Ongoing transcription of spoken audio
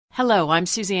Hello, I'm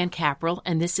Suzanne Capral,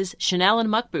 and this is Chanel and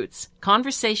Muck Boots,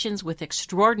 conversations with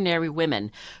extraordinary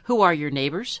women who are your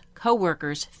neighbors,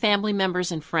 co-workers, family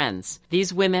members, and friends.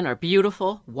 These women are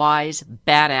beautiful, wise,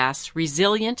 badass,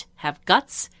 resilient, have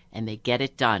guts, and they get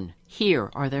it done. Here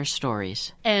are their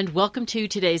stories. And welcome to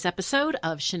today's episode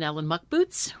of Chanel and Muck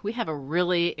Boots. We have a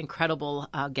really incredible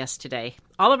guest today.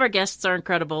 All of our guests are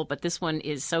incredible, but this one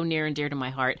is so near and dear to my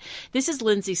heart. This is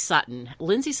Lindsey Sutton.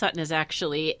 Lindsey Sutton is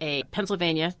actually a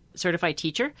Pennsylvania certified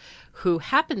teacher who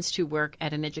happens to work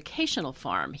at an educational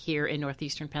farm here in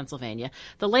northeastern Pennsylvania,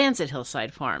 the lands at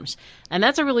Hillside Farms. And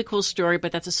that's a really cool story,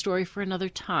 but that's a story for another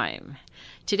time.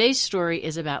 Today's story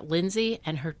is about Lindsey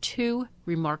and her two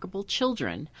remarkable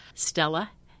children, Stella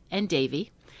and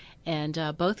Davy. And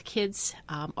both kids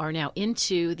are now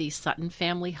into the Sutton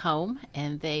family home,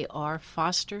 and they are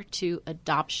foster to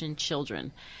adoption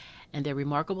children. And they're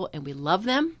remarkable, and we love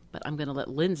them. But I'm going to let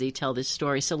Lindsey tell this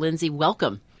story. So, Lindsey,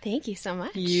 welcome. Thank you so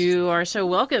much. You are so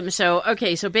welcome. So,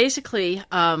 okay, so basically,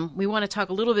 we want to talk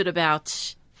a little bit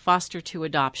about foster to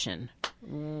adoption.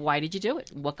 Why did you do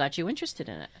it? What got you interested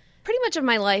in it? Pretty much of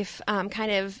my life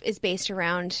kind of is based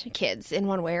around kids in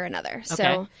one way or another.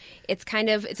 So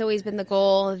it's always been the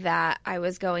goal that I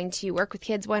was going to work with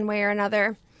kids one way or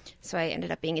another. So I ended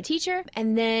up being a teacher.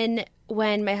 And then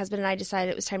when my husband and I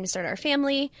decided it was time to start our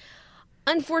family,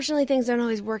 unfortunately, things don't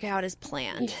always work out as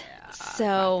planned. Yeah,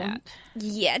 so,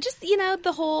 just,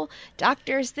 the whole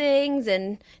doctor's things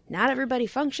and not everybody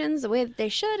functions the way that they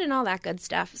should and all that good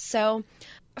stuff. So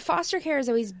foster care has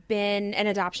always been, and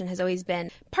adoption has always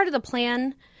been part of the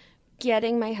plan.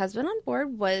 Getting my husband on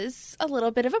board was a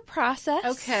little bit of a process.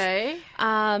 Okay.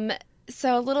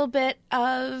 So a little bit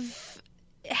of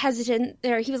hesitant,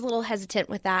 or he was a little hesitant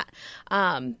with that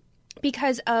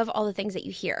because of all the things that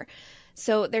you hear.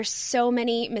 So there's so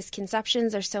many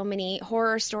misconceptions. There's so many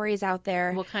horror stories out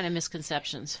there. What kind of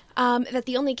misconceptions? That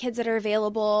the only kids that are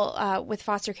available with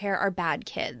foster care are bad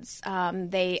kids.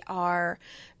 They are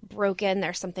broken.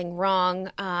 There's something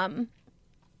wrong.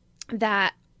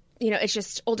 That, it's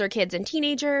just older kids and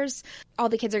teenagers. All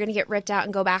the kids are going to get ripped out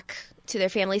and go back to their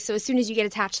families. So as soon as you get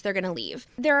attached, they're going to leave.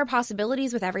 There are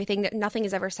possibilities with everything. That nothing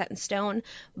is ever set in stone,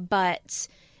 but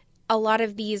a lot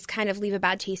of these kind of leave a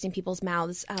bad taste in people's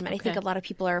mouths. And I think a lot of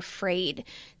people are afraid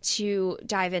to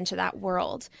dive into that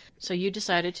world. So you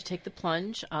decided to take the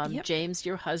plunge. Yep. James,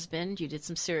 your husband, you did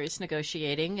some serious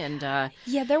negotiating. And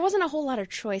there wasn't a whole lot of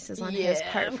choices on his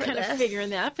part I'm for kind this. of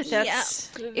figuring that, but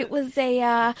that's... Yeah. It was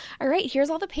all right, here's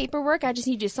all the paperwork. I just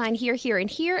need you to sign here, here, and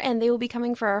here, and they will be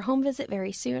coming for our home visit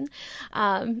very soon.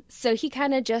 So he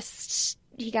kind of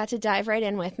he got to dive right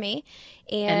in with me.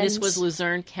 And this was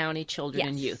Luzerne County Children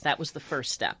and Yes. Youth. That was the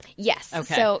first step. Yes.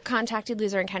 Okay. So contacted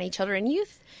Luzerne County Children and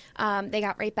Youth. They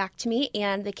got right back to me,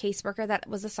 and the caseworker that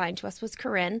was assigned to us was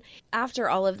Corinne. After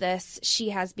all of this, she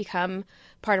has become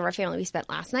part of our family. We spent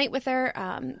last night with her.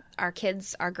 Our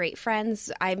kids are great friends.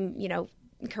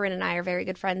 Corinne and I are very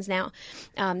good friends now.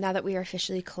 Now that we are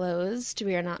officially closed,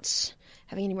 we are not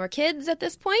having any more kids at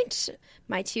this point.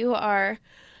 My two are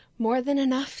more than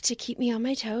enough to keep me on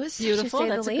my toes. Beautiful. To say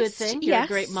That's the a good least. thing. You're Yes.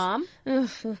 a great mom. I'm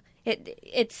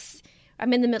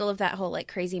in the middle of that whole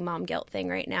crazy mom guilt thing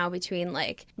right now between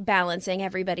balancing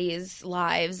everybody's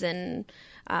lives and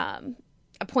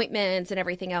appointments and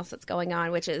everything else that's going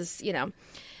on, which is,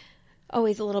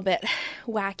 always a little bit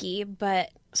wacky,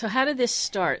 but... So how did this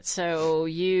start? So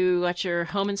you got your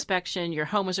home inspection, your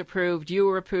home was approved, you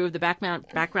were approved, the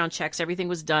background checks, everything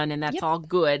was done, and that's all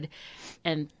good.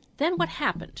 And then what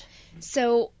happened?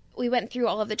 So we went through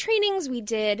all of the trainings. We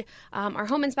did our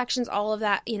home inspections, all of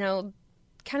that,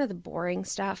 kind of the boring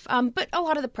stuff. But a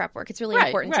lot of the prep work. It's really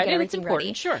important to get everything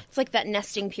ready. Sure. It's like that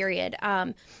nesting period.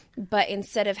 But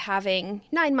instead of having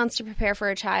 9 months to prepare for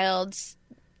a child,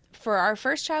 for our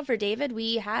first child, for David,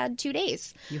 we had 2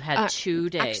 days. You had 2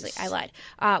 days. Actually, I lied.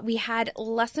 We had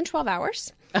less than 12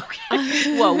 hours.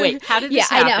 Okay. Whoa, wait. How did this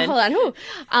happen? I know. Hold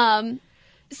on.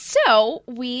 So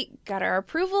we got our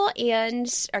approval, and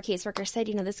our caseworker said,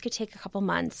 this could take a couple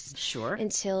months. Sure.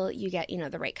 Until you get,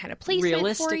 the right kind of placement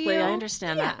Realistically, for you. I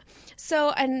understand that.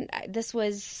 So, and this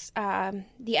was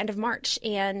the end of March,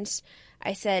 and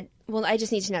I said, well, I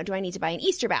just need to know, do I need to buy an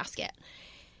Easter basket?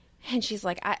 And she's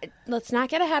like, let's not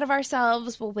get ahead of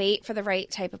ourselves. We'll wait for the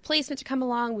right type of placement to come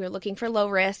along. We were looking for low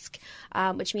risk,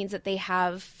 which means that they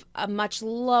have a much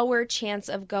lower chance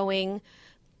of going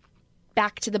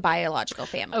back to the biological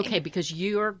family. Okay, because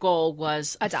your goal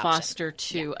was adoption. Foster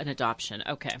to an adoption.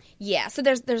 Okay. Yeah, so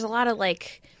there's a lot of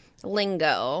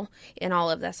lingo in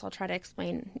all of this. I'll try to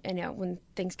explain, when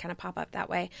things kind of pop up that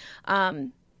way.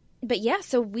 But yeah,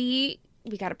 so we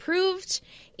got approved,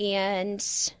 and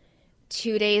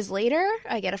 2 days later,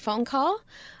 I get a phone call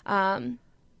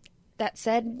that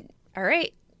said, all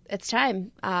right, it's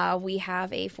time. We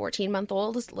have a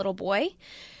 14-month-old little boy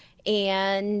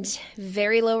and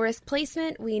very low risk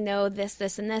placement. We know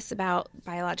this, and this about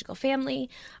biological family.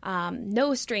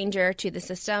 No stranger to the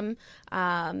system.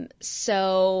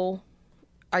 So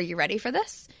are you ready for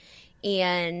this?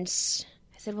 And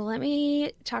I said, well, let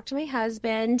me talk to my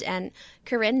husband. And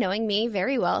Corinne, knowing me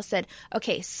very well, said,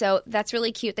 okay, so that's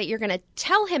really cute that you're going to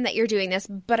tell him that you're doing this,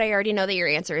 but I already know that your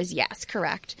answer is yes,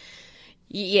 correct?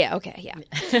 Yeah, okay,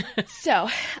 yeah. So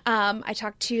I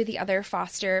talked to the other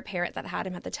foster parent that had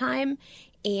him at the time,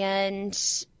 and,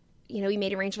 we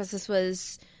made arrangements. This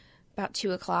was about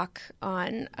 2:00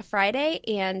 on a Friday,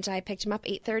 and I picked him up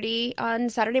 8:30 on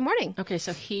Saturday morning. Okay,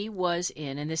 so he was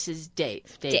in, and this is David.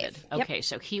 Dave, yep. Okay,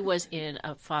 so he was in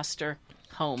a foster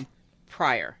home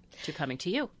prior to coming to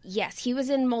you. Yes, he was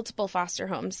in multiple foster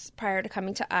homes prior to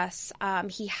coming to us.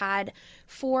 He had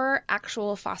 4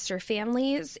 actual foster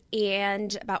families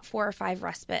and about 4 or 5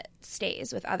 respite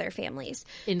stays with other families.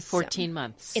 In 14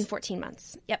 months? In 14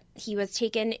 months, yep. He was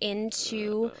taken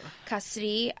into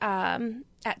custody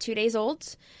at 2 days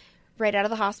old, right out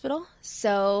of the hospital.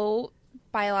 So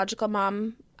biological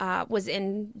mom was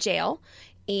in jail,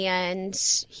 and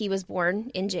he was born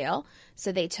in jail.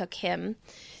 So they took him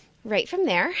right from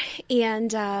there.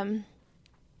 And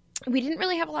we didn't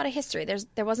really have a lot of history.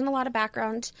 There wasn't a lot of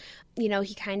background.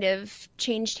 He kind of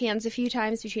changed hands a few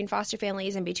times between foster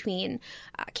families and between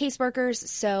caseworkers.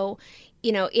 So,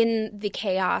 in the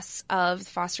chaos of the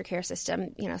foster care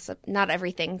system, so not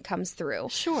everything comes through.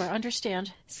 Sure,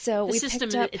 understand. So the we system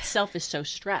picked up, itself is so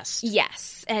stressed.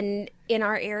 Yes. And in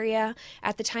our area,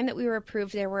 at the time that we were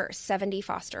approved, there were 70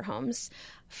 foster homes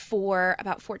for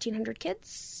about 1,400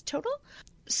 kids total.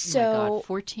 So, oh my God,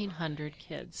 1,400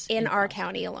 kids. In our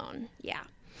county alone, yeah.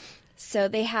 So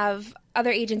they have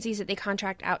other agencies that they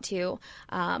contract out to,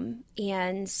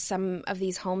 and some of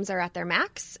these homes are at their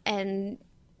max, and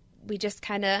we just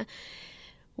kind of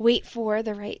wait for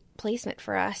the right placement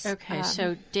for us. Okay,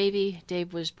 so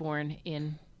Dave was born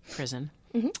in prison.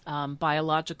 Mm-hmm.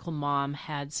 Biological mom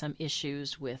had some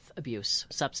issues with abuse,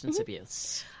 substance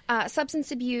abuse.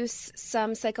 Substance abuse,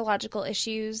 some psychological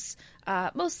issues,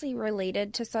 mostly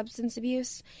related to substance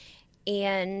abuse,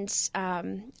 and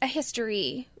a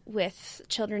history with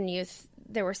children and youth.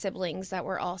 There were siblings that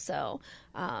were also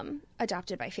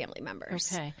adopted by family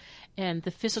members. Okay. And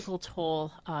the physical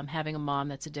toll, having a mom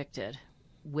that's addicted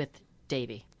with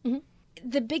Davey. Mm-hmm.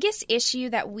 The biggest issue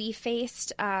that we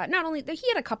faced, not only he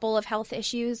had a couple of health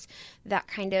issues that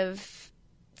kind of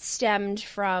stemmed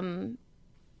from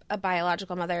a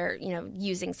biological mother,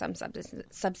 using some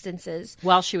substances.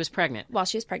 While she was pregnant.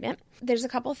 There's a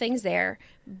couple things there,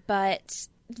 but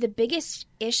the biggest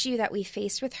issue that we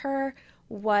faced with her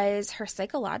was her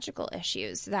psychological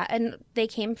issues, and they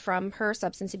came from her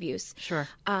substance abuse. Sure.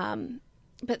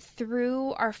 But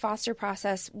through our foster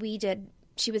process,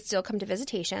 she would still come to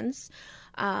visitations,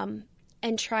 and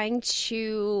trying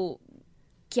to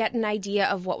get an idea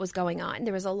of what was going on.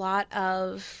 There was a lot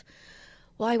of,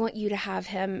 well, I want you to have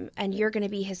him and you're going to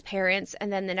be his parents.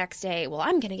 And then the next day, well,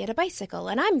 I'm going to get a bicycle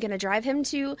and I'm going to drive him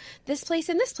to this place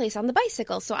and this place on the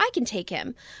bicycle so I can take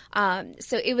him.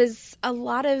 So it was a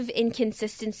lot of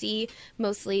inconsistency,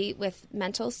 mostly with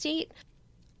mental state.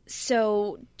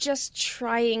 So just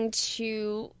trying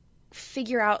to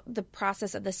figure out the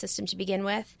process of the system to begin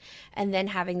with, and then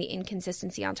having the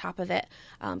inconsistency on top of it,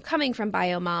 coming from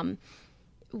BioMom,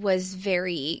 was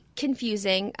very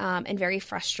confusing and very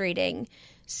frustrating.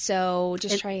 So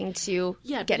just trying to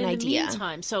get an idea. In the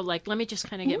meantime, so let me just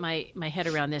kind of get my head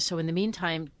around this. So in the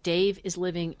meantime, Dave is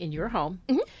living in your home.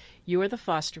 Mm-hmm. You are the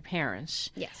foster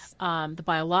parents. Yes. The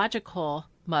biological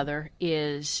mother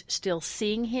is still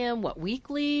seeing him,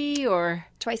 weekly or?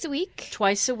 Twice a week.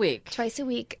 Twice a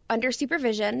week. Under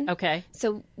supervision. Okay.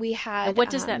 So we had... And what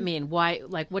does that mean? Why?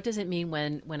 What does it mean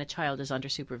when a child is under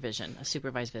supervision, a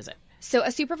supervised visit? So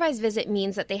a supervised visit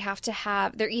means that they have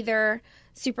to they're either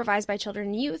supervised by children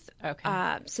and youth.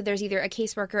 Okay. So there's either a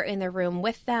caseworker in the room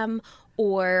with them,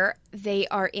 or they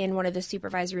are in one of the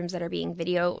supervised rooms that are being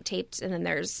videotaped, and then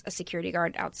there's a security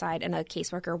guard outside and a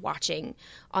caseworker watching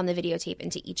on the videotape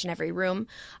into each and every room.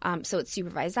 So it's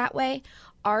supervised that way.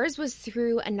 Ours was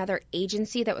through another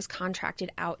agency that was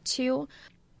contracted out through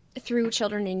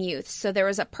children and youth. So there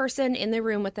was a person in the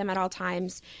room with them at all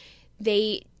times.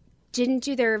 They didn't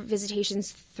do their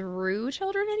visitations through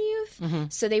children and youth. Mm-hmm.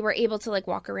 So they were able to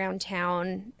walk around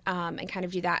town and kind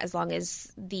of do that as long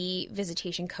as the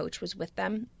visitation coach was with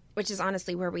them, which is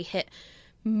honestly where we hit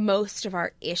most of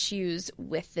our issues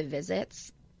with the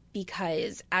visits.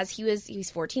 because as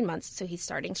he's 14 months, so he's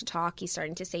starting to talk, he's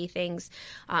starting to say things,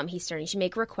 he's starting to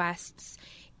make requests.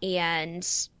 And,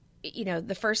 you know,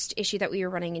 the first issue that we were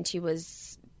running into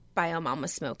was Bio-Mom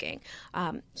was smoking.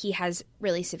 He has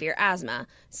really severe asthma.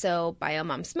 So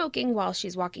Bio-Mom smoking while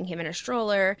she's walking him in a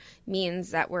stroller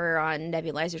means that we're on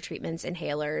nebulizer treatments,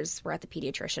 inhalers. We're at the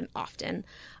pediatrician often.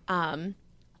 So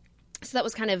that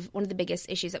was kind of one of the biggest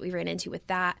issues that we ran into with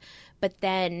that. But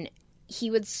then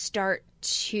he would start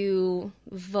to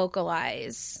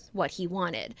vocalize what he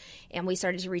wanted. And we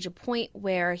started to reach a point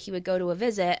where he would go to a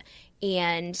visit,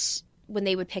 and when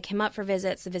they would pick him up for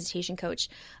visits, the visitation coach,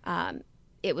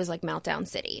 it was like meltdown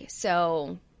city.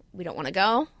 So we don't want to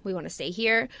go. We want to stay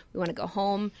here. We want to go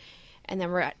home. And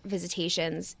then we're at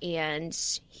visitations, and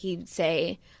he'd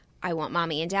say, I want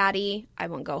mommy and daddy. I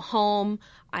won't go home.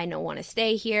 I don't want to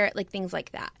stay here. Like things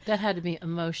like that. That had to be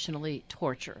emotionally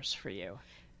torturous for you.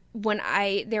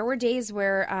 There were days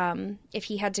where if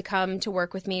he had to come to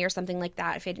work with me or something like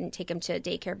that, if I didn't take him to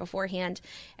daycare beforehand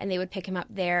and they would pick him up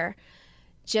there,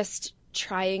 just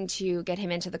trying to get him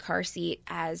into the car seat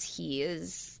as he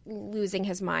is losing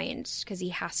his mind because he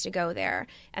has to go there.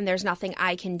 And there's nothing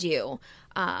I can do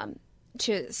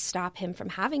to stop him from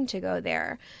having to go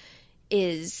there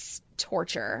is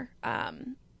torture.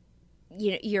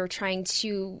 You're trying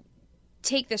to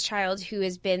take this child who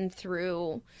has been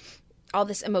through all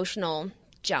this emotional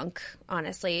junk,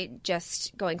 honestly,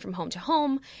 just going from home to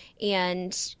home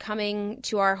and coming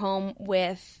to our home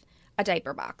with a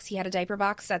diaper box. He had a diaper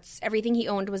box. That's everything he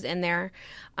owned was in there.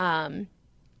 And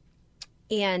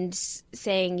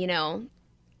saying, you know,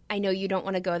 I know you don't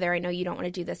want to go there. I know you don't want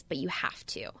to do this, but you have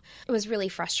to. It was really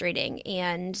frustrating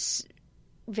and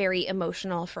very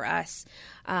emotional for us.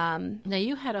 Now,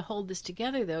 you had to hold this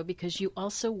together, though, because you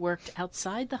also worked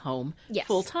outside the home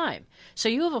full time. So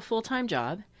you have a full-time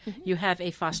job. Mm-hmm. You have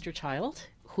a foster child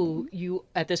who you,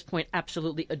 at this point,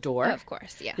 absolutely adore. Oh, of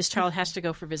course, yeah. This child has to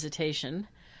go for visitation.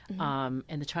 Mm-hmm.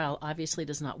 And the child obviously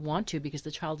does not want to because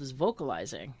the child is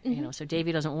vocalizing. Mm-hmm. You know, so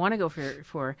Davy doesn't want to go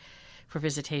for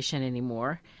visitation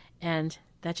anymore. And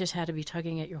that just had to be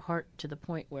tugging at your heart to the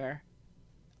point where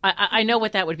I know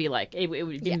what that would be like. It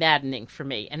would be maddening for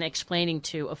me. And explaining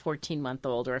to a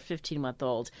 14-month-old or a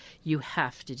 15-month-old, you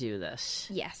have to do this.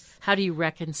 Yes. How do you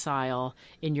reconcile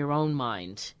in your own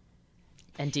mind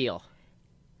and deal?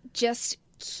 Just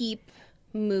keep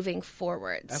moving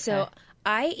forward. Okay. So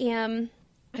I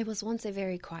was once a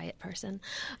very quiet person,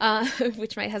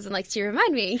 which my husband likes to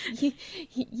remind me.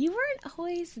 You weren't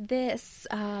always this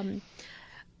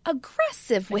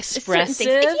aggressive with expressive,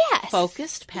 certain things. Yes.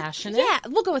 Focused, passionate. Yeah,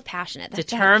 we'll go with passionate.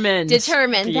 Determined.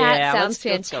 Determined. Yeah, that sounds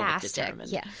fantastic. Let's go with determined.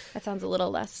 Yeah, that sounds a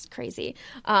little less crazy.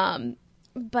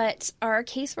 But our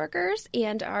caseworkers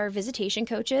and our visitation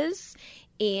coaches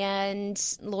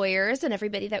and lawyers and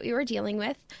everybody that we were dealing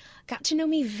with got to know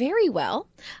me very well,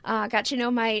 got to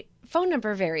know my phone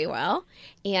number very well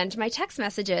and my text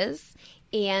messages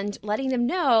and letting them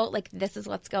know, like, this is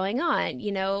what's going on.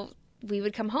 You know, we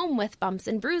would come home with bumps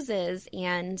and bruises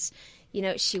and, you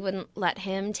know, she wouldn't let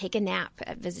him take a nap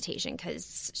at visitation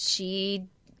because she,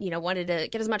 you know, wanted to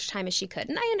get as much time as she could.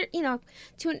 And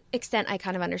to an extent, I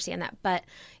kind of understand that. But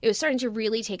it was starting to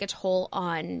really take a toll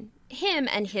on him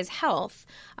and his health.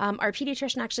 Our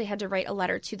pediatrician actually had to write a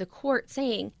letter to the court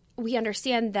saying, we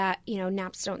understand that, you know,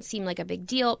 naps don't seem like a big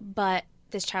deal, but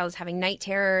this child is having night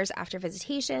terrors after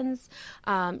visitations,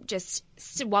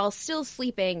 while still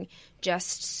sleeping,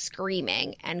 just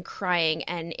screaming and crying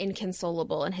and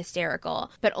inconsolable and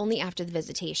hysterical, but only after the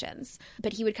visitations.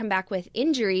 But he would come back with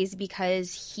injuries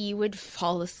because he would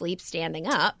fall asleep standing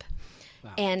up.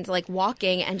 Wow. And like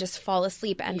walking and just fall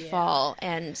asleep and fall,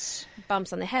 and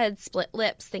bumps on the head, split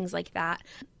lips, things like that.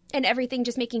 And everything,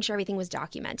 just making sure everything was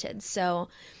documented. So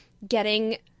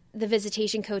getting the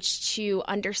visitation coach to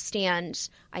understand,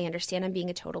 I understand I'm being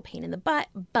a total pain in the butt,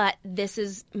 but this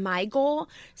is my goal,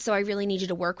 so I really need you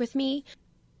to work with me.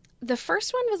 The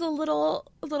first one was a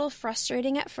little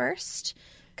frustrating at first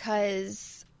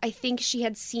because I think she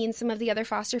had seen some of the other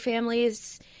foster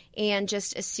families and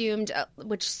just assumed,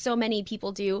 which so many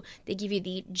people do, they give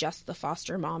you just the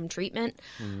foster mom treatment.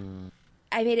 Mm.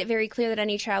 I made it very clear that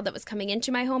any child that was coming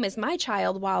into my home is my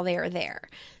child while they are there.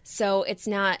 So it's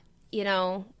not, you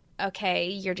know, okay,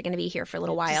 you're going to be here for a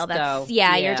little while.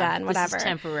 You're done, whatever. This is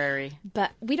temporary.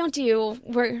 But we don't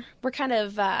we're kind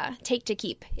of take to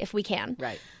keep if we can.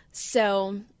 Right.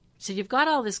 So you've got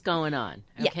all this going on.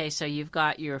 Okay, so you've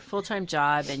got your full-time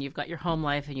job and you've got your home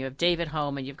life and you have Dave at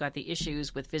home and you've got the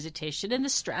issues with visitation and the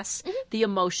stress, mm-hmm. the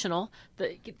emotional,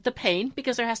 the pain,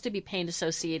 because there has to be pain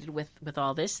associated with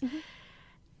all this. Mm-hmm.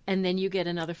 And then you get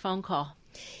another phone call.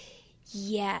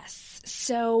 Yes.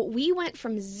 So we went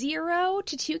from 0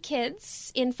 to 2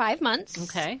 kids in 5 months.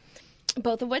 Okay.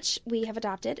 Both of which we have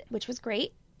adopted, which was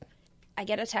great. I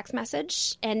get a text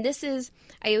message, and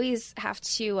I always have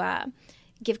to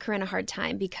give Corinne a hard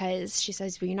time because she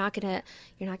says, well, you're not gonna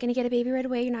get a baby right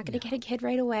away. You're not gonna get a kid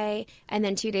right away. And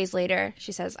then 2 days later,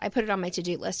 she says, I put it on my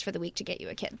to-do list for the week to get you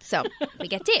a kid. So we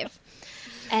get Dave.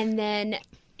 And then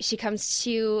she comes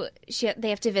they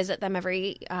have to visit them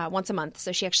every once a month.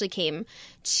 So she actually came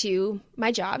to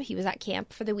my job. He was at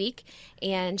camp for the week,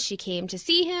 and she came to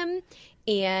see him.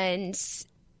 And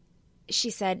she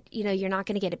said, you're not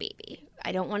going to get a baby.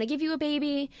 I don't want to give you a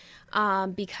baby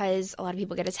because a lot of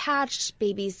people get attached.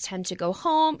 Babies tend to go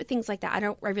home, things like that.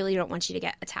 I really don't want you to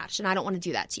get attached, and I don't want to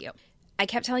do that to you. I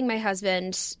kept telling my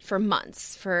husband for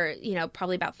months,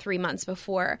 probably about 3 months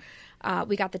before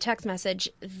we got the text message,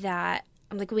 that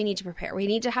I'm like, we need to prepare. We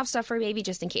need to have stuff for a baby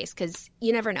just in case, because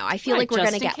you never know. I feel like we're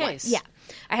going to get one. Yeah.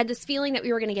 I had this feeling that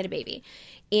we were going to get a baby.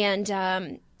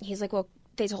 And he's like, well,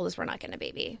 they told us we're not getting a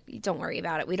baby. Don't worry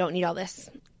about it. We don't need all this.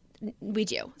 We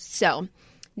do. So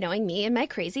knowing me and my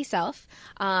crazy self,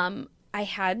 I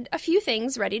had a few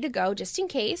things ready to go just in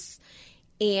case.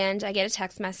 And I get a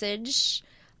text message.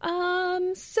 So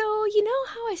you know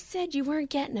how I said you weren't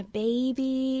getting a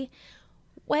baby?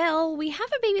 Well, we have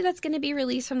a baby that's going to be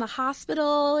released from the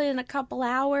hospital in a couple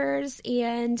hours,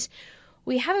 and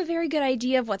we have a very good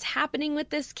idea of what's happening with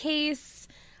this case.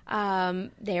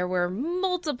 There were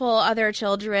multiple other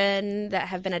children that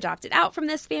have been adopted out from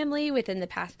this family within the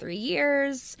past 3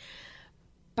 years.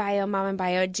 Bio mom and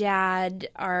bio dad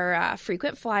are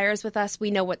frequent flyers with us.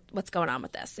 We know what's going on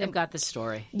with this. They've got the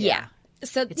story. Yeah.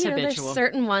 So it's there's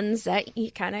certain ones that you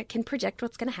kind of can predict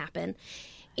what's going to happen.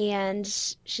 And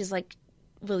she's like,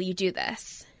 will you do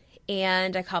this?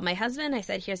 And I called my husband. I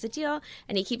said, here's the deal.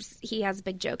 And he has a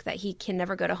big joke that he can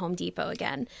never go to Home Depot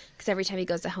again, because every time he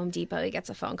goes to Home Depot, he gets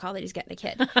a phone call that he's getting a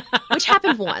kid, which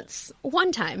happened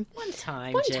one time,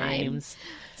 James.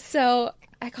 So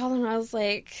I called him and I was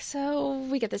like, so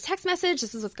we get this text message.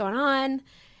 This is what's going on.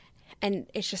 And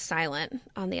it's just silent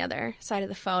on the other side of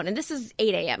the phone. And this is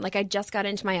 8 a.m. Like, I just got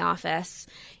into my office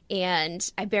and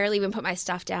I barely even put my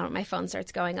stuff down when my phone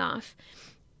starts going off.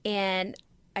 And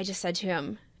I just said to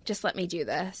him, just let me do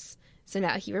this. So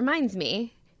now he reminds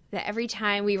me that every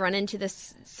time we run into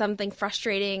something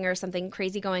frustrating or something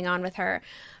crazy going on with her,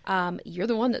 you're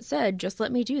the one that said, just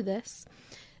let me do this.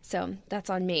 So that's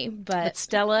on me. But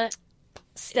Stella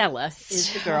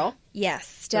is the girl. Yes,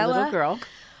 Stella. The little girl.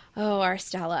 Oh, our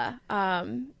Stella.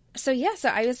 So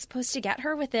I was supposed to get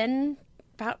her within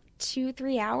about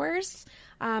 2-3 hours.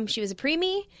 She was a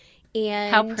preemie.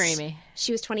 And how preemie?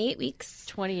 She was 28 weeks.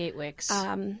 28 weeks.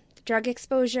 Drug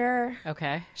exposure.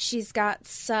 Okay. She's got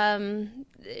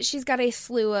a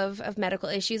slew of medical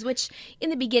issues, which in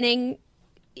the beginning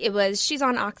she's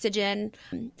on oxygen.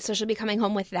 So she'll be coming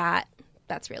home with that.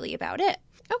 That's really about it.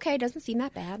 Okay. Doesn't seem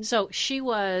that bad. So she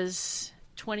was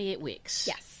 28 weeks.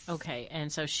 Yes. Okay.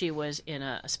 And so she was in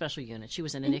a special unit. She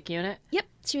was in a NICU unit? Yep.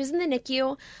 She was in the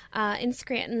NICU in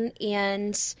Scranton,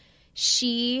 and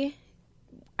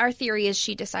our theory is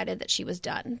she decided that she was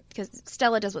done, because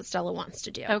Stella does what Stella wants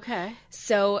to do. Okay.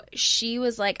 So she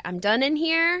was like, I'm done in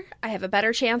here. I have a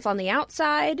better chance on the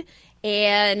outside,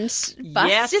 and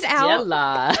busted out.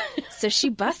 Stella. So she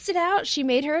busted out. She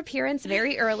made her appearance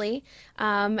very early.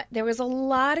 There was a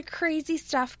lot of crazy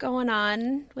stuff going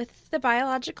on with the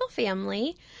biological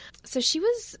family. So she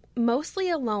was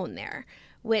mostly alone there,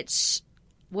 which...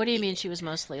 What do you mean she was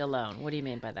mostly alone? What do you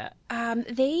mean by that?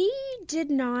 They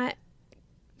did not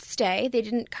stay. They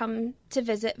didn't come to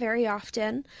visit very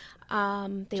often.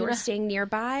 They were staying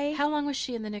nearby. How long was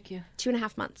she in the NICU?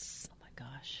 2.5 months. Oh my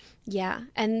gosh. Yeah.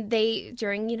 And they,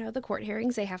 during, the court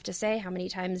hearings, they have to say how many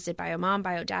times did bio mom,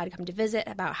 bio dad come to visit,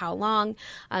 about how long,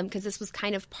 because this was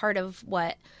kind of part of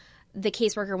what the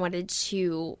caseworker wanted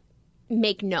to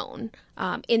make known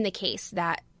in the case,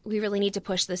 that we really need to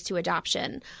push this to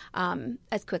adoption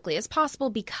as quickly as possible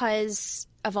because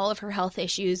of all of her health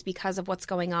issues, because of what's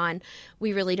going on.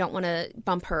 We really don't want to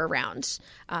bump her around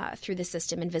through the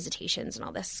system and visitations and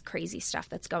all this crazy stuff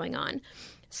that's going on.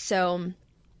 So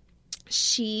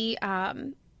she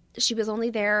was only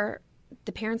there.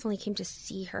 The parents only came to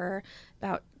see her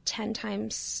about 10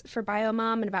 times for bio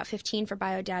mom and about 15 for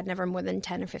bio dad, never more than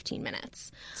 10 or 15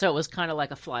 minutes. So it was kind of like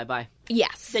a flyby.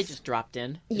 Yes. They just dropped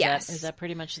in. Is that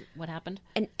pretty much what happened?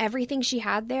 And everything she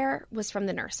had there was from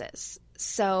the nurses.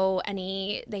 So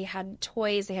they had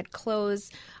toys, they had clothes.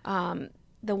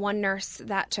 The one nurse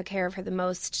that took care of her the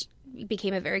most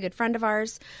became a very good friend of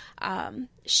ours.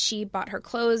 She bought her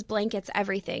clothes, blankets,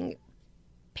 everything.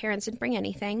 Parents didn't bring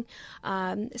anything.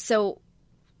 So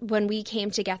when we came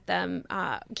to get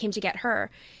her,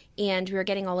 and we were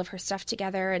getting all of her stuff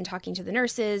together and talking to the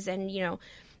nurses and,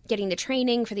 getting the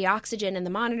training for the oxygen and the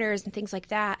monitors and things like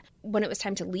that. When it was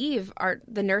time to leave,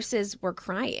 the nurses were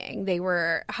crying. They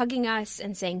were hugging us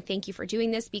and saying, thank you for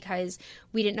doing this, because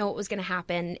we didn't know what was going to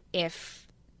happen if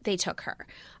they took her.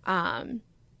 And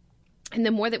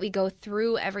the more that we go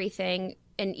through everything,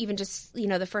 and even just,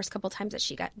 the first couple times that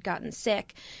she gotten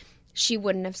sick, she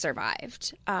wouldn't have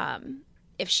survived.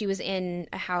 If she was in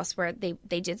a house where they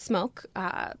did smoke,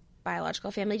 biological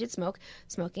family did smoke.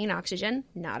 Smoking and oxygen,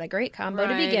 not a great combo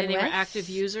to begin and they with. were active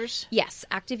users? Yes,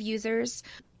 active users.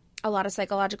 A lot of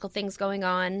psychological things going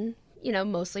on,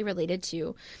 mostly related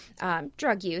to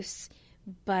drug use.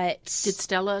 But did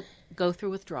Stella go through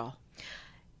withdrawal?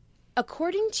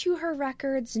 According to her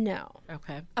records, no.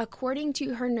 Okay. According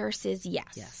to her nurses,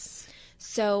 yes. Yes.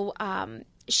 So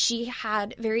she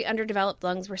had very underdeveloped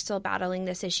lungs. We're still battling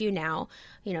this issue now,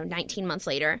 19 months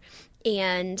later.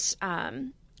 And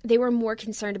they were more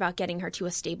concerned about getting her to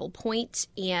a stable point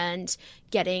and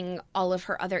getting all of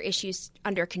her other issues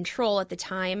under control at the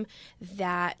time.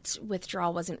 That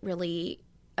withdrawal wasn't really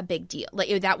a big deal.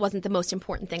 That wasn't the most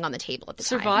important thing on the table at the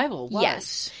time. Survival was.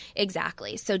 Yes,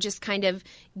 exactly. So just kind of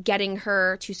getting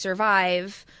her to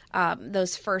survive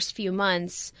those first few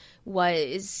months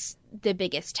was the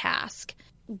biggest task.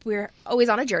 We're always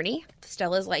on a journey.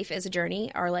 Stella's life is a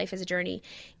journey. Our life is a journey.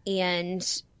 And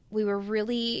we were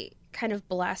really kind of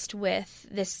blessed with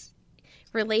this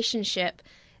relationship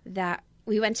that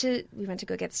we went to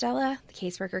go get Stella. The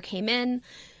caseworker came in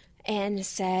and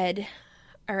said,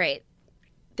 all right,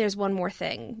 there's one more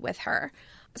thing with her.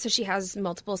 So she has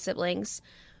multiple siblings,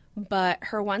 but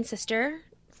her one sister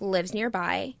lives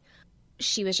nearby.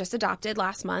 She was just adopted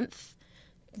last month.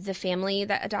 The family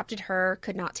that adopted her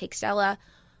could not take Stella,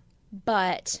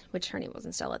 which her name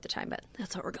wasn't Stella at the time, but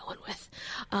that's what we're going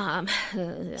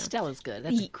with. Stella's good.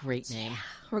 That's a great name.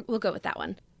 We'll go with that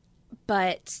one.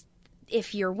 But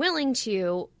if you're willing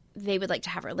to, they would like to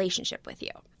have a relationship with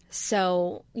you.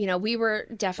 So, we were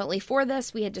definitely for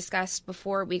this. We had discussed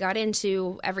before we got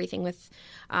into everything with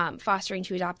fostering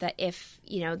to adopt that if,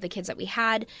 the kids that we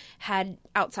had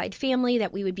outside family,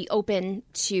 that we would be open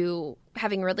to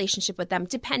having a relationship with them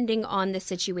depending on the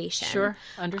situation. Sure.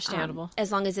 Understandable. As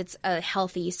long as it's a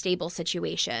healthy, stable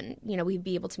situation, we'd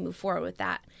be able to move forward with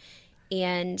that.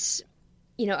 And,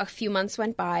 a few months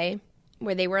went by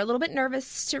where they were a little bit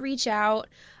nervous to reach out.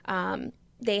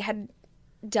 They had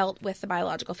dealt with the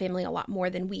biological family a lot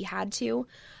more than we had to.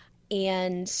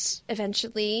 And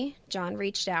eventually John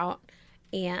reached out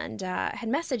and had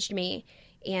messaged me,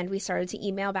 and we started to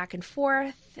email back and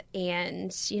forth.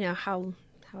 And,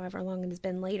 however long it has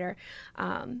been later,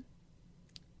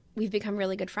 we've become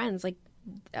really good friends. Like,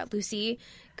 Lucy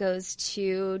goes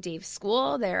to Dave's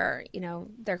school. Their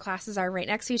classes are right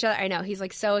next to each other. I know, he's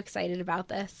so excited about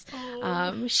this.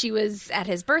 She was at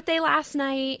his birthday last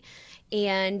night,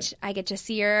 and I get to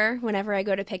see her whenever I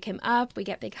go to pick him up. We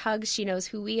get big hugs. She knows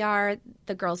who we are.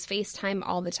 The girls FaceTime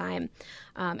all the time.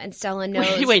 And Stella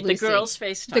knows Wait, Lucy. the girls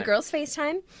FaceTime? The girls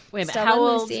FaceTime. Wait a minute.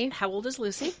 Stella How old is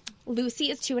Lucy?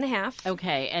 Lucy is 2.5.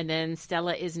 Okay, and then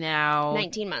Stella is now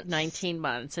 19 months. 19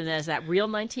 months. And is that real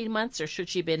 19 months, or should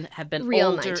she have been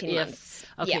real older? 19 months.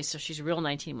 Okay, yeah. So she's real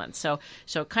 19 months.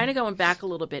 So kind of going back a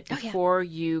little bit before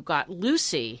you got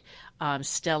Lucy,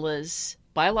 Stella's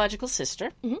biological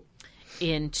sister,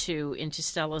 into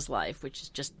Stella's life, which is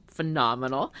just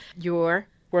phenomenal. You're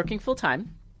working full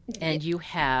time, and you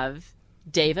have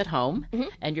Dave at home,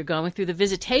 and you're going through the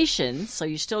visitations, so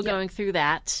you're still going through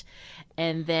that.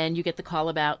 And then you get the call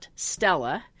about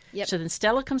Stella. Yep. So then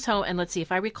Stella comes home, and let's see,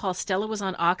 if I recall, Stella was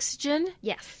on oxygen?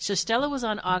 Yes. So Stella was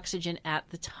on oxygen at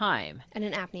the time. And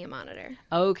an apnea monitor.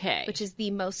 Okay. Which is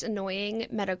the most annoying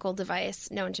medical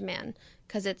device known to man,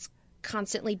 because it's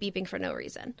constantly beeping for no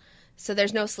reason. So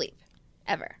there's no sleep,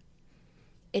 ever.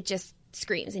 It just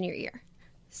screams in your ear.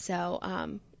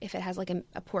 So if it has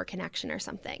a poor connection or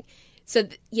something. So,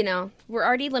 we're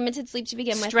already limited sleep to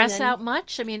begin with. Stress out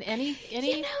much? I mean, any...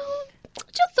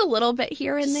 Just a little bit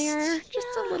here and there. Just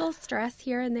a little stress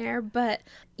here and there. But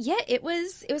yeah, it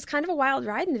was kind of a wild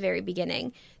ride in the very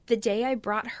beginning. The day I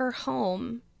brought her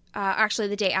home, actually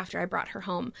the day after I brought her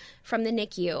home from the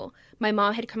NICU, my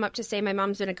mom had come up to say my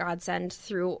mom's been a godsend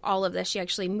through all of this. She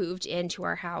actually moved into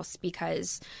our house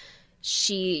because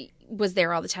she was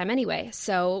there all the time anyway.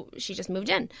 So she just moved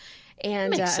in.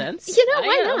 And makes sense.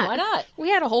 Why not? Why not?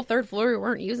 We had a whole third floor we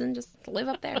weren't using, just to live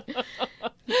up there.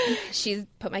 She's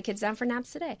put my kids down for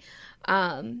naps today.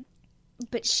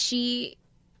 But she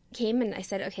came and I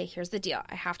said, okay, here's the deal.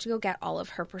 I have to go get all of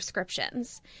her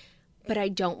prescriptions, but I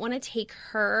don't want to take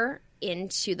her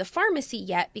into the pharmacy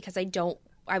yet because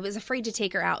I was afraid to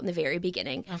take her out in the very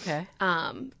beginning. Okay.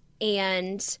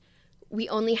 And we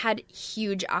only had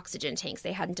huge oxygen tanks.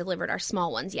 They hadn't delivered our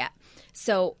small ones yet.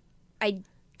 So I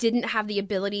didn't have the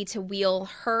ability to wheel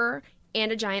her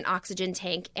and a giant oxygen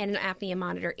tank and an apnea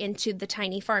monitor into the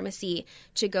tiny pharmacy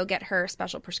to go get her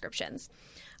special prescriptions.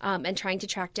 And trying to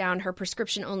track down her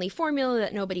prescription-only formula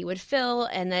that nobody would fill,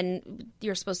 and then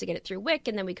you're supposed to get it through WIC,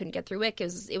 and then we couldn't get through WIC.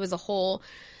 It was a whole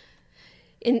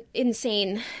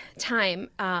insane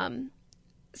time.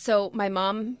 So my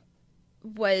mom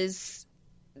was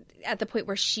at the point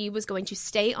where she was going to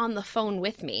stay on the phone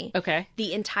with me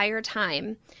the entire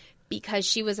time because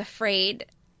she was afraid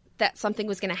that something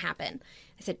was going to happen.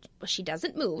 I said, well, she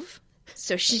doesn't move,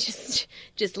 so she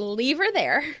just leave her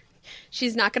there.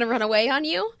 She's not going to run away on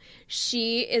you.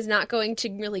 She is not going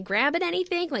to really grab at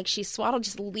anything. Like, she's swaddled.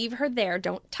 Just leave her there.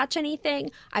 Don't touch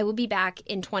anything. I will be back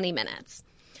in 20 minutes.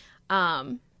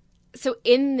 So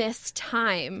in this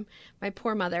time, my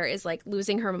poor mother is like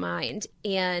losing her mind.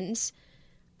 And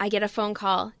I get a phone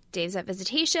call. Dave's at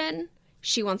visitation.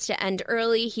 She wants to end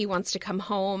early. He wants to come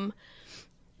home.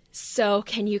 So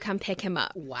can you come pick him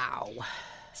up? Wow.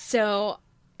 So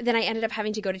then I ended up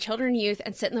having to go to Children and Youth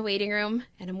and sit in the waiting room,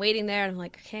 and I'm waiting there, and I'm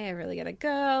like, okay, I really gotta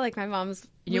go. Like, my mom's...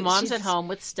 Your mom's at home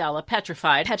with Stella,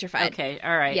 petrified. Petrified. Okay,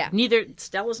 all right. Yeah. Neither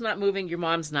Stella's not moving, your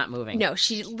mom's not moving. No,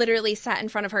 she literally sat in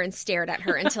front of her and stared at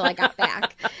her until I got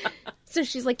back. So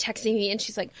she's like texting me, and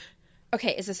she's like,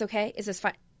 okay, is this okay? Is this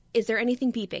fine? Is there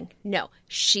anything beeping? No,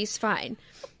 she's fine.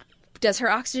 Does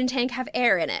her oxygen tank have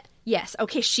air in it? Yes.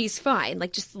 Okay, she's fine.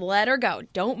 Like, just let her go.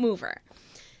 Don't move her.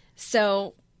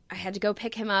 So I had to go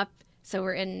pick him up. So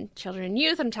we're in Children and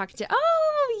Youth. I'm talking to,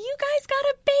 you guys got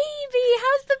a baby.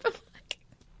 How's the...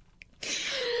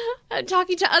 I'm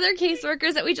talking to other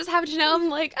caseworkers that we just happen to know. I'm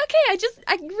like, okay,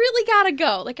 I really gotta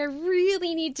go. Like, I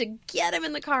really need to get him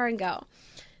in the car and go.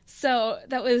 So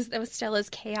that was Stella's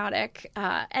chaotic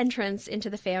entrance into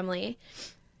the family.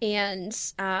 And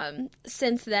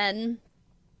since then,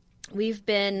 we've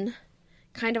been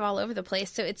kind of all over the place.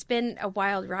 So it's been a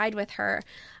wild ride with her.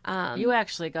 You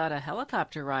actually got a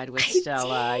helicopter ride with I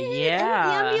Stella. did,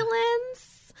 Yeah. and the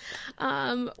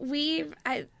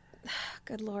ambulance.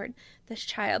 Good Lord, this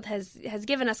child has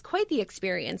given us quite the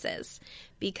experiences,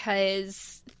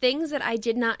 because things that I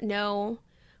did not know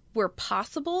were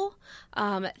possible,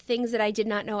 things that I did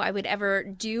not know I would ever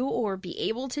do or be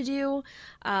able to do.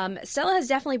 Stella has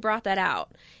definitely brought that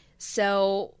out.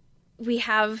 So we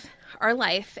have our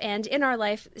life, and in our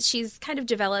life, she's kind of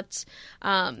developed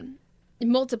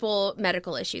multiple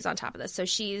medical issues on top of this. So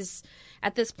she's,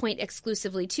 at this point,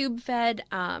 exclusively tube fed.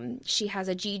 She has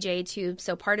a GJ tube,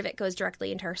 so part of it goes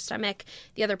directly into her stomach.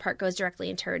 The other part goes directly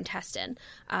into her intestine.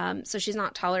 So she's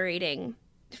not tolerating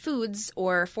foods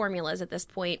or formulas at this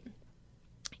point,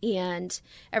 and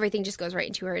everything just goes right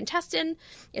into her intestine.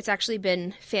 It's actually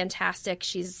been fantastic.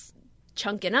 She's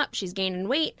chunking up, she's gaining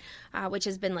weight, which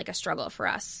has been like a struggle for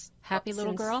us. Happy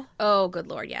little girl? Oh, good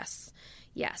Lord, yes.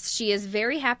 She is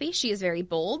very happy. She is very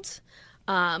bold.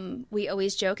 We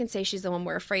always joke and say she's the one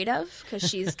we're afraid of, because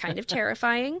she's kind of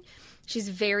terrifying. She's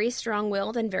very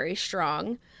strong-willed and very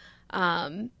strong.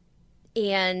 And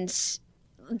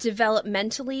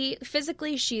developmentally,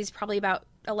 physically, she's probably about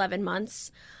 11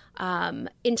 months.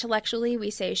 Intellectually, we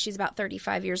say she's about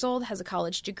 35 years old, has a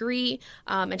college degree,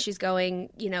 and she's going,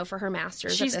 for her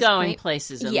master's. She's going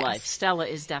places in life. Stella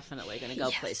is definitely going to go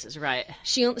places, right?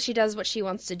 She does what she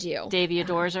wants to do. Davey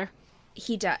adores her.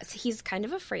 He does. He's kind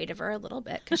of afraid of her a little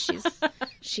bit, because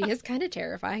she is kind of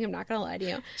terrifying. I'm not going to lie to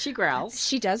you. She growls.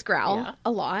 She does growl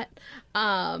a lot.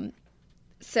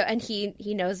 So, and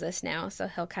he knows this now, so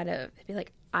he'll kind of be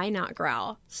like, I not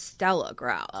growl, Stella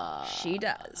growls. She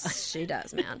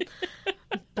does, man.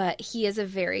 But he is a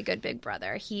very good big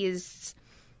brother.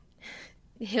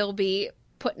 He'll be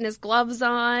putting his gloves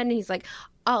on. He's like,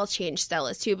 I'll change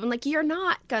Stella's tube. I'm like, you're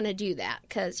not going to do that,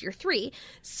 because you're 3.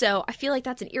 So I feel like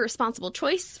that's an irresponsible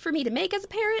choice for me to make as a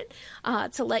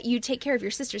parent, to let you take care of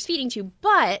your sister's feeding tube.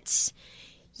 But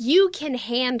you can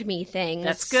hand me things.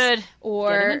 That's good. Or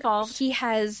get him involved. He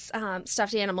has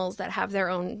stuffed animals that have their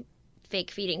own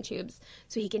fake feeding tubes,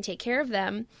 so he can take care of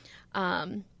them.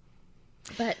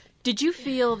 But did you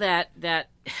feel that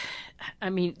I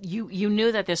mean, you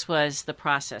knew that this was, the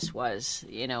process was,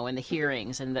 in the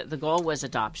hearings, and the goal was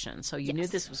adoption, so you knew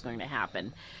this was going to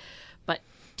happen. But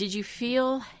did you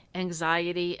feel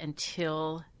anxiety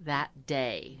until that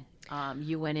day?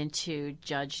 You went into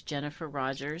Judge Jennifer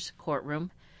Rogers'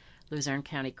 courtroom, Luzerne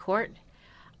County Court.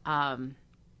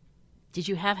 Did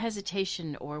you have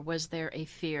hesitation, or was there a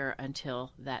fear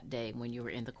until that day when you were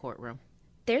in the courtroom?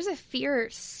 there's a fear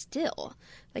still.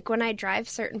 Like when I drive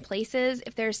certain places,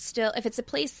 if it's a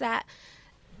place that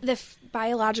the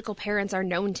biological parents are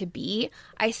known to be,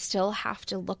 I still have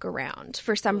to look around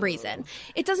for some reason.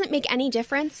 It doesn't make any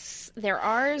difference. They're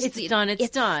ours.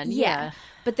 It's done. Yeah.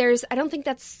 But I don't think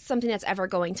that's something that's ever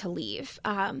going to leave.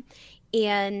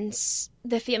 And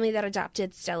the family that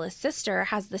adopted Stella's sister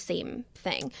has the same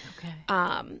thing.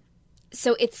 Okay.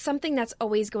 So it's something that's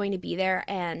always going to be there,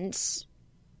 and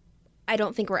I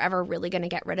don't think we're ever really going to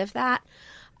get rid of that.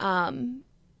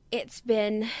 It's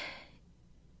been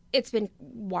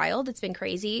wild. It's been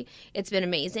crazy. It's been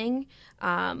amazing.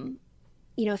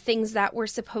 Things that were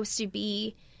supposed to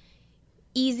be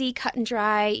easy, cut and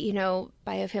dry,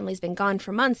 bio family's been gone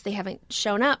for months. They haven't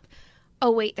shown up. Oh,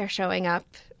 wait, they're showing up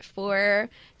for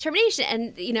termination.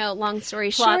 And, long story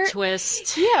short. Plot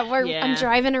twist. Yeah, I'm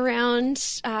driving around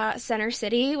Center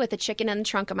City with a chicken in the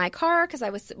trunk of my car because I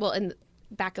was, in the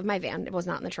back of my van. It was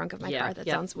not in the trunk of my car. That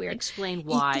sounds weird. Explain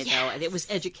why, though. It was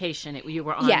education. You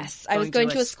were on. Yes, I was going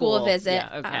to a school visit.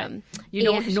 Yeah, okay. You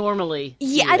don't normally.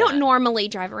 Yeah, I don't normally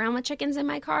drive around with chickens in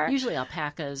my car. Usually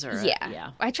alpacas or.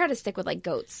 Yeah. I try to stick with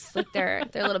goats. They're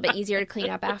a little bit easier to clean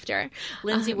up after.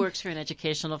 Lindsey works for an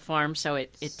educational farm, so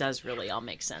it does really all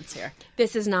make sense here.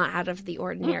 This is not out of the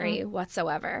ordinary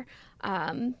whatsoever.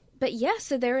 But yeah,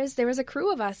 so there was a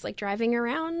crew of us driving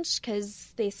around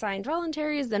because they signed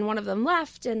voluntaries. Then one of them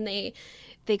left, and they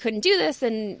couldn't do this,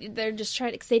 and they're just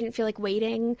trying because they didn't feel like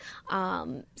waiting.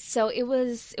 So it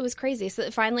was crazy. So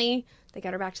finally, they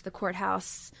got her back to the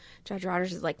courthouse. Judge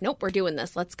Rogers is like, "Nope, we're doing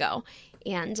this. Let's go,"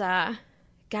 and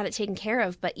got it taken care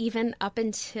of. But even up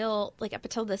until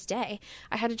this day,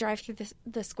 I had to drive through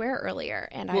the square earlier,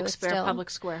 and I was still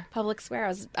Public Square.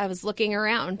 I was looking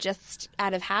around just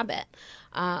out of habit.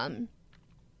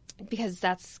 Because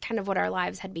that's kind of what our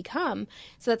lives had become.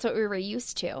 So that's what we were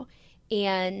used to.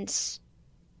 And,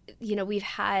 we've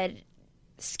had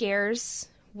scares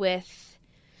with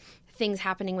things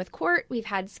happening with court. We've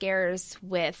had scares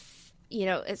with,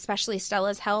 especially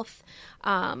Stella's health.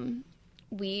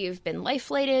 We've been life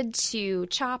flighted to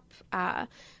CHOP.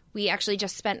 We actually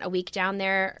just spent a week down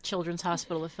there. Children's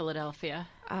Hospital of Philadelphia.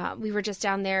 We were just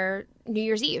down there New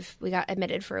Year's Eve. We got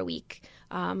admitted for a week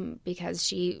because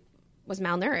she was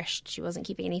malnourished. She wasn't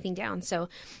keeping anything down. So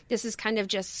this is kind of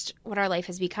just what our life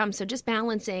has become. So just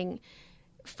balancing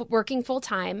working full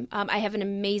time. I have an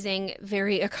amazing,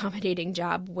 very accommodating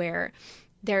job where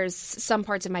there's some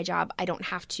parts of my job I don't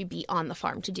have to be on the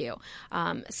farm to do.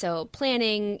 So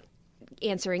planning,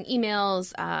 answering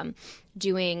emails,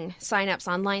 doing signups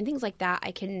online, things like that,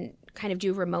 I can kind of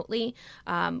do remotely.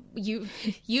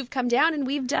 You've come down and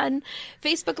we've done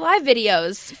Facebook Live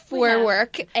videos for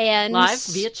work and live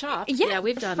via CHOP. Yeah,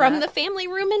 we've done from that. the family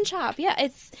room in CHOP. Yeah,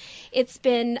 it's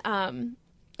been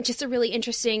just a really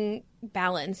interesting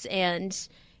balance, and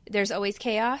there's always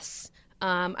chaos.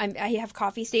 I have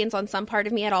coffee stains on some part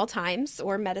of me at all times,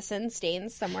 or medicine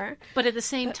stains somewhere. But at the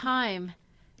same time,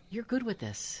 you're good with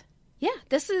this. Yeah,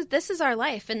 this is our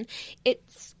life, and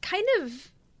it's kind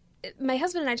of. My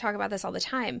husband and I talk about this all the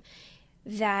time,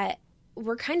 that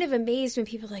we're kind of amazed when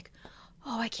people are like,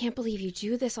 oh, I can't believe you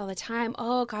do this all the time.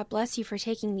 Oh, God bless you for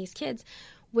taking these kids.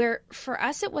 Where for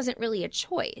us, it wasn't really a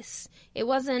choice. It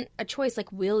wasn't a choice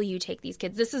like, will you take these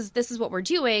kids? This is what we're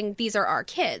doing. These are our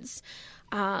kids.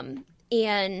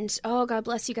 And, oh, God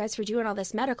bless you guys for doing all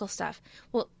this medical stuff.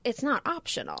 Well, it's not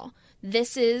optional.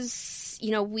 This is,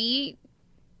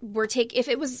 if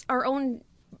it was our own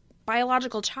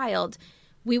biological child,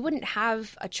 we wouldn't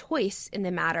have a choice in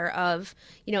the matter of,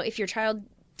 if your child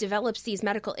develops these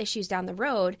medical issues down the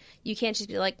road, you can't just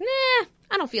be like, nah,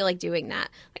 I don't feel like doing that.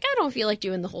 Like, I don't feel like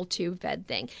doing the whole tube fed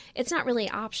thing. It's not really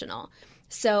optional.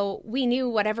 So we knew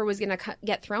whatever was going to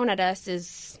get thrown at us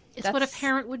it's what a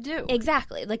parent would do.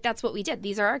 Exactly. Like, that's what we did.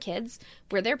 These are our kids.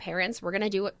 We're their parents. We're going to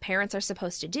do what parents are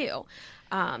supposed to do.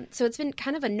 So it's been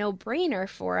kind of a no-brainer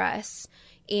for us.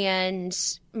 And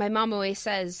my mom always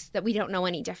says that we don't know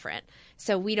any different.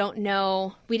 So we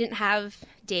didn't have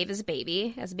Dave as a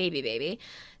baby baby.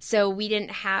 So we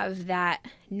didn't have that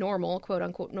normal, quote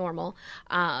unquote normal,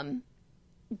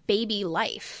 baby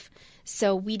life.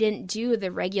 So we didn't do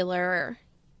the regular,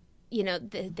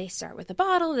 they start with a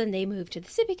bottle, then they move to the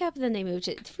sippy cup, then they move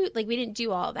to food. Like, we didn't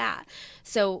do all that.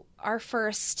 So our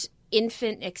first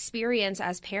infant experience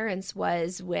as parents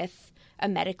was with a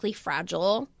medically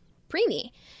fragile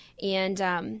preemie.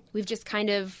 And we've just kind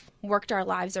of worked our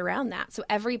lives around that. So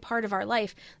every part of our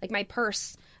life, like my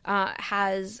purse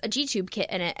has a G-tube kit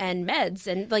in it and meds,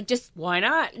 and just why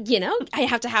not? I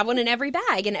have to have one in every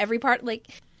bag and every part.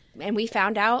 And we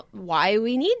found out why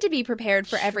we need to be prepared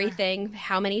for everything,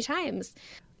 how many times.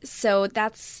 So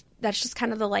that's that's just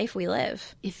kind of the life we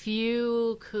live. If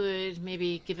you could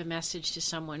maybe give a message to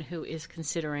someone who is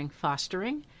considering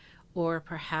fostering, or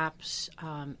perhaps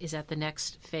is at the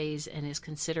next phase and is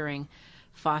considering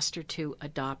foster to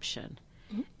adoption,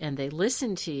 and they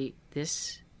listen to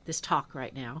this talk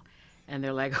right now, and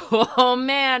they're like, oh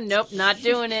man, nope, not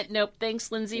doing it. Nope,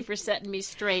 thanks, Lindsey, for setting me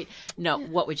straight. No,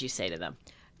 what would you say to them?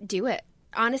 Do it,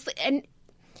 honestly. And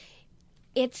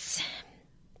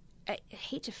I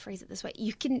hate to phrase it this way.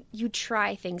 You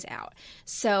try things out.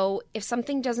 So if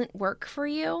something doesn't work for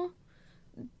you,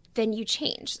 then you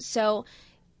change. So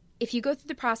if you go through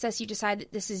the process, you decide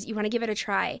that you want to give it a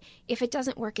try. If it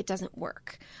doesn't work, it doesn't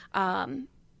work.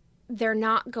 They're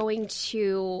not going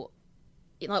to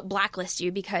blacklist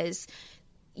you because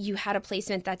you had a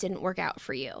placement that didn't work out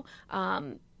for you.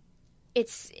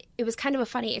 It was kind of a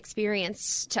funny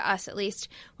experience to us, at least,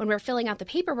 when we were filling out the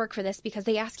paperwork for this, because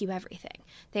they ask you everything.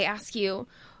 They ask you,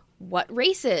 what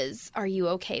races are you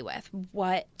okay with?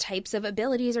 What types of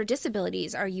abilities or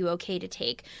disabilities are you okay to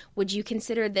take? Would you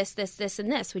consider this, this, this,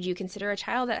 and this? Would you consider a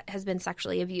child that has been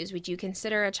sexually abused? Would you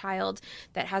consider a child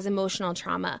that has emotional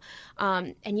trauma?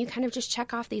 And you kind of just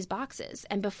check off these boxes.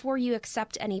 And before you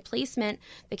accept any placement,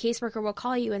 the caseworker will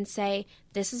call you and say,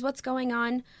 this is what's going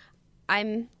on.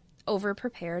 I'm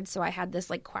over-prepared, so I had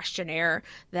this questionnaire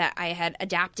that I had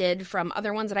adapted from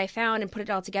other ones that I found and put it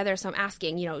all together. So I'm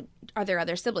asking, are there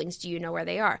other siblings? Do you know where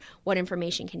they are? What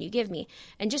information can you give me?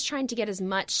 And just trying to get as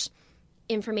much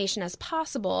information as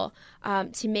possible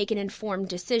to make an informed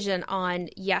decision on,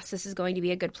 yes, this is going to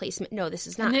be a good placement. No, this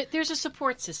is not. And there's a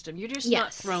support system. You're just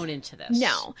not thrown into this.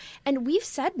 No. And we've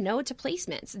said no to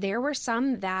placements. There were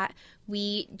some that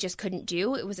we just couldn't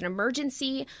do. It was an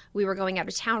emergency. We were going out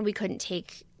of town. We couldn't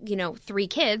take 3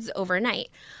 kids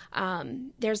overnight.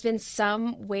 There's been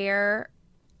some where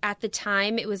at the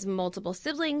time it was multiple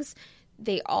siblings.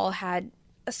 They all had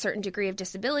a certain degree of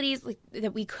disabilities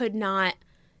that we could not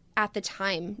at the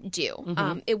time do.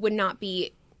 Mm-hmm. It would not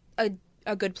be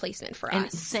a good placement for us.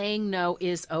 And saying no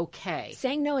is okay.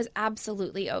 Saying no is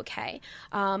absolutely okay,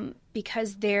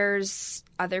 because there's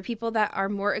other people that are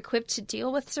more equipped to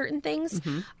deal with certain things.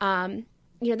 Mm-hmm.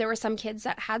 There were some kids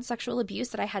that had sexual abuse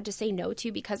that I had to say no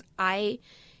to because I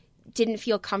didn't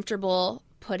feel comfortable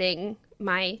putting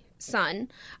my son,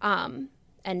 and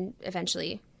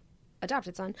eventually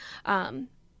adopted son,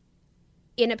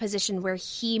 in a position where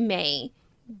he may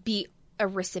be a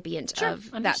recipient of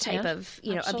that type of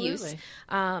abuse,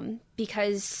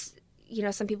 because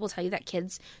some people tell you that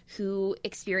kids who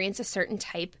experience a certain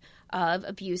type of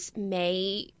abuse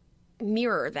may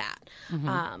mirror that.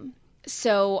 Mm-hmm.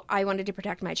 So I wanted to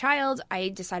protect my child. I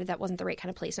decided that wasn't the right kind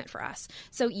of placement for us.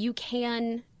 So you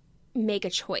can make a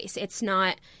choice. It's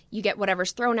not you get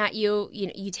whatever's thrown at you,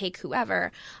 you take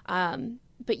whoever,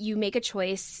 but you make a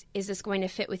choice. Is this going to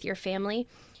fit with your family?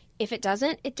 If it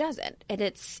doesn't, it doesn't. And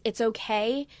it's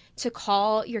okay to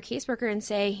call your caseworker and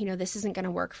say, this isn't going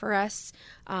to work for us.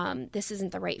 This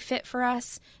isn't the right fit for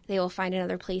us. They will find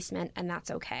another placement, and that's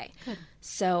okay. Good.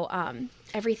 So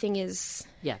everything is...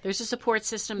 Yeah, there's a support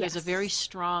system. Yes. There's a very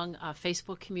strong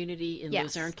Facebook community in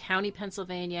Luzerne County,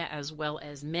 Pennsylvania, as well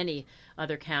as many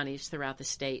other counties throughout the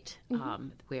state, mm-hmm.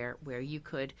 Where you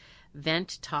could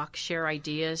vent, talk, share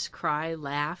ideas, cry,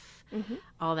 laugh, mm-hmm.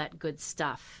 all that good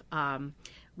stuff.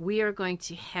 We are going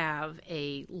to have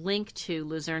a link to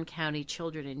Luzerne County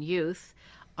Children and Youth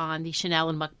on the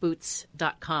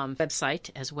ChanelandMuckBoots.com website,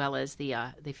 as well as the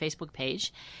Facebook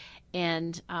page.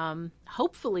 And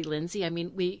hopefully, Lindsey,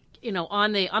 we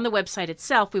on the website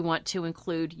itself, we want to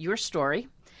include your story,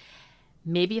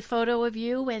 maybe a photo of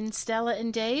you and Stella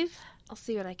and Dave. I'll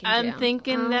see what I can do. I'm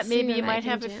thinking that maybe you might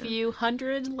have a few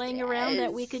hundred laying around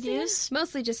that we could use.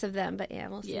 Mostly just of them, but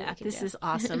we'll see what we can do. This is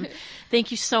awesome. Thank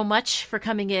you so much for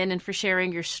coming in and for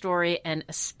sharing your story, and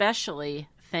especially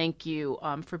thank you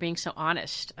for being so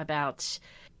honest about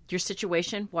your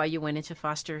situation, why you went into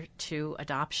foster to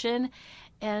adoption,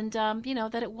 and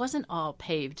that it wasn't all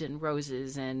paved in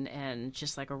roses and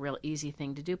just like a real easy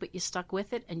thing to do, but you stuck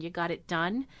with it and you got it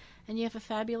done. And you have a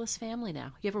fabulous family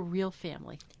now. You have a real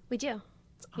family. We do.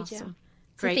 It's awesome. We do.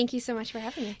 Great. So thank you so much for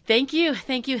having me. Thank you.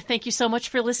 Thank you. Thank you so much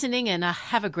for listening, and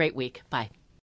have a great week. Bye.